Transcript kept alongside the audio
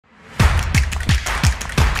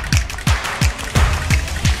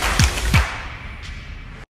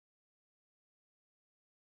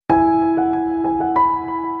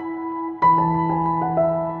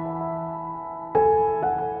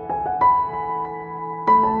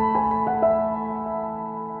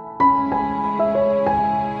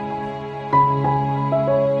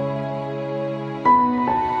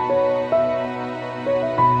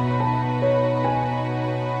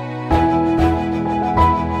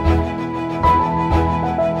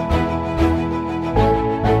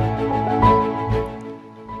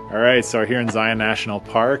Alright, so we're here in Zion National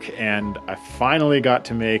Park, and I finally got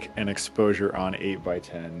to make an exposure on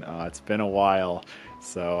 8x10. It's been a while,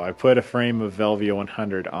 so I put a frame of Velvia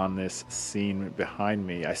 100 on this scene behind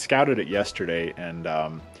me. I scouted it yesterday, and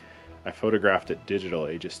I photographed it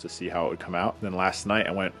digitally just to see how it would come out. Then last night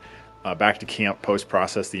I went back to camp,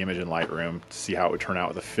 post-process the image in Lightroom to see how it would turn out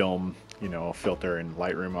with a film, you know, filter and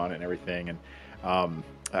Lightroom on it and everything. And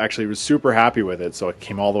I actually was super happy with it, so I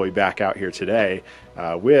came all the way back out here today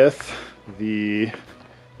with the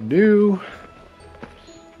new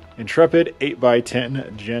Intrepid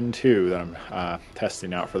 8x10 Gen 2 that I'm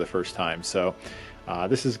testing out for the first time. So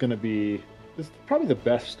this is probably the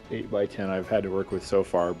best 8x10 I've had to work with so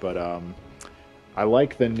far, but I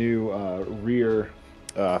like the new rear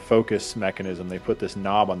focus mechanism. They put this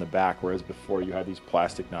knob on the back, whereas before you had these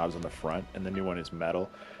plastic knobs on the front, and the new one is metal,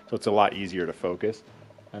 so it's a lot easier to focus.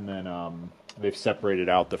 And then they've separated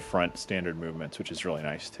out the front standard movements, which is really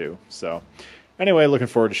nice too. So anyway, looking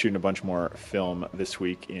forward to shooting a bunch more film this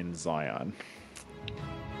week in Zion.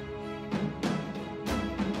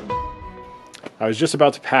 I was just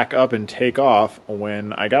about to pack up and take off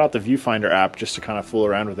when I got out the viewfinder app just to kind of fool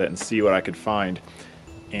around with it and see what I could find.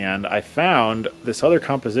 And I found this other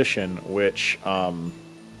composition, which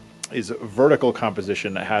is a vertical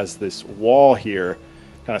composition that has this wall here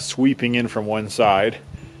kind of sweeping in from one side.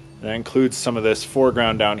 And that includes some of this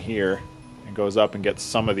foreground down here and goes up and gets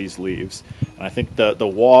some of these leaves. And I think the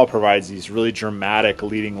wall provides these really dramatic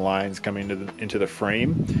leading lines coming into the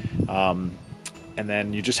frame. And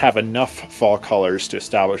then you just have enough fall colors to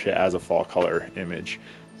establish it as a fall color image.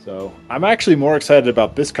 So I'm actually more excited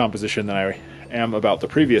about this composition than I am about the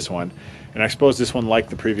previous one. And I suppose this one, like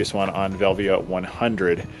the previous one on Velvia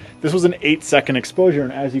 100. This was an 8-second exposure,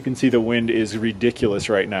 and as you can see, the wind is ridiculous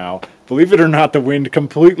right now. Believe it or not, the wind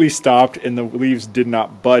completely stopped and the leaves did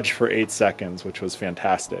not budge for 8 seconds, which was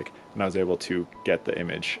fantastic. And I was able to get the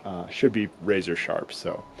image. Should be razor sharp,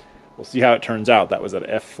 so we'll see how it turns out. That was at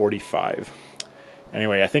f/45.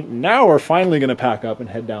 Anyway, I think now we're finally going to pack up and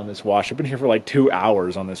head down this wash. I've been here for like 2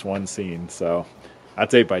 hours on this one scene, so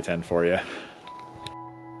that's 8x10 for you.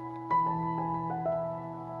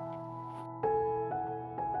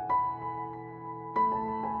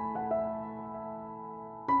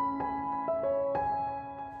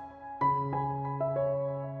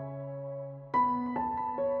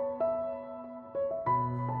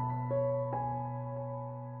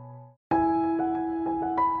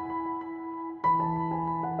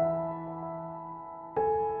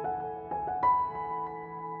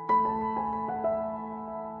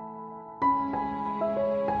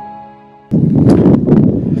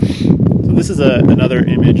 This is another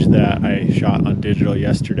image that I shot on digital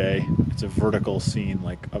yesterday. It's a vertical scene,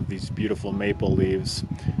 like, of these beautiful maple leaves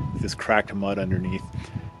with this cracked mud underneath.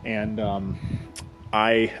 And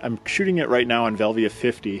I'm shooting it right now on Velvia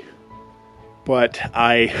 50, but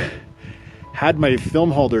I had my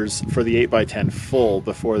film holders for the 8x10 full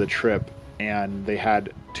before the trip, and they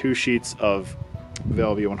had 2 sheets of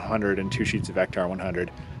Velvia 100 and 2 sheets of Ektar 100.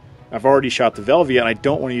 I've already shot the Velvia, and I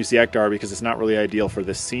don't want to use the Ektar because it's not really ideal for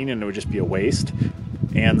this scene and it would just be a waste.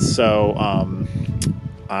 And so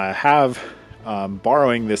I have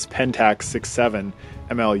borrowing this Pentax 6.7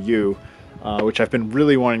 MLU, which I've been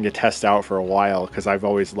really wanting to test out for a while because I've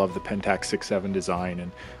always loved the Pentax 6.7 design,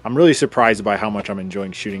 and I'm really surprised by how much I'm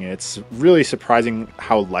enjoying shooting it. It's really surprising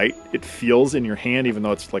how light it feels in your hand, even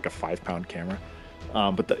though it's like a 5-pound camera.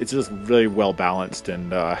 But it's just really well balanced,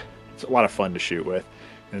 and it's a lot of fun to shoot with.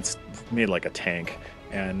 It's made like a tank.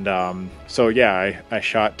 And so yeah, I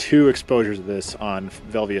shot 2 exposures of this on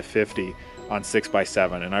Velvia 50 on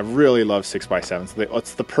 6x7, and I really love 6x7. So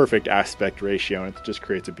it's the perfect aspect ratio, and it just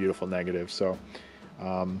creates a beautiful negative. So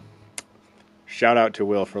shout out to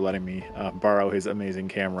Will for letting me borrow his amazing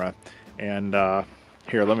camera. And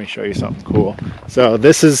here, let me show you something cool. So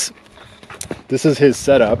this is his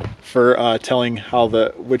setup for telling how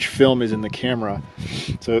which film is in the camera.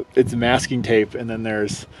 So it's masking tape, and then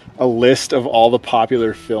there's a list of all the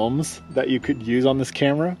popular films that you could use on this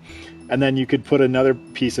camera. And then you could put another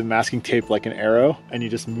piece of masking tape like an arrow, and you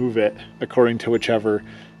just move it according to whichever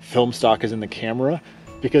film stock is in the camera,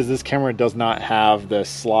 because this camera does not have the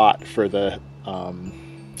slot for the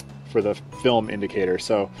film indicator.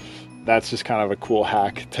 So that's just kind of a cool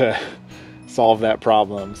hack to solve that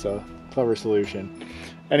problem. So clever solution.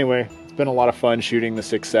 Anyway, it's been a lot of fun shooting the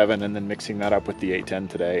 6.7 and then mixing that up with the 8.10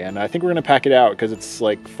 today. And I think we're going to pack it out because it's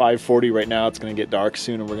like 5:40 right now. It's going to get dark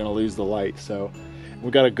soon and we're going to lose the light. So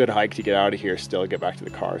we've got a good hike to get out of here still, get back to the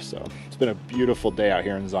car. So it's been a beautiful day out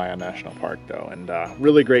here in Zion National Park though. And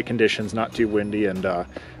really great conditions, not too windy, and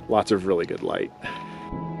lots of really good light.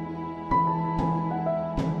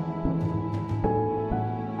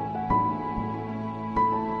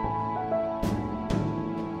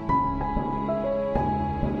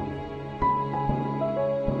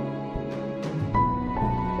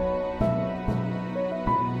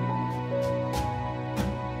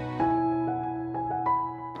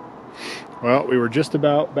 Well, we were just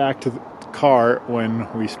about back to the car when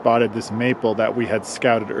we spotted this maple that we had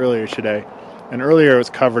scouted earlier today. And earlier it was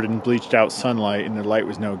covered in bleached out sunlight and the light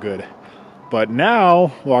was no good. But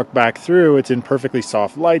now, walk back through, it's in perfectly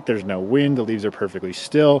soft light, there's no wind, the leaves are perfectly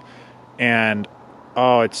still, and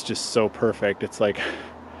oh, it's just so perfect. It's like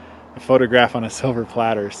a photograph on a silver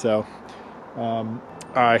platter. So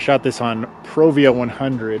I shot this on Provia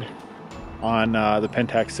 100 on the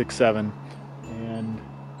Pentax 6.7, and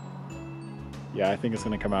yeah, I think it's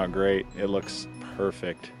going to come out great. It looks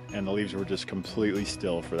perfect, and the leaves were just completely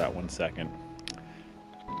still for that 1 second.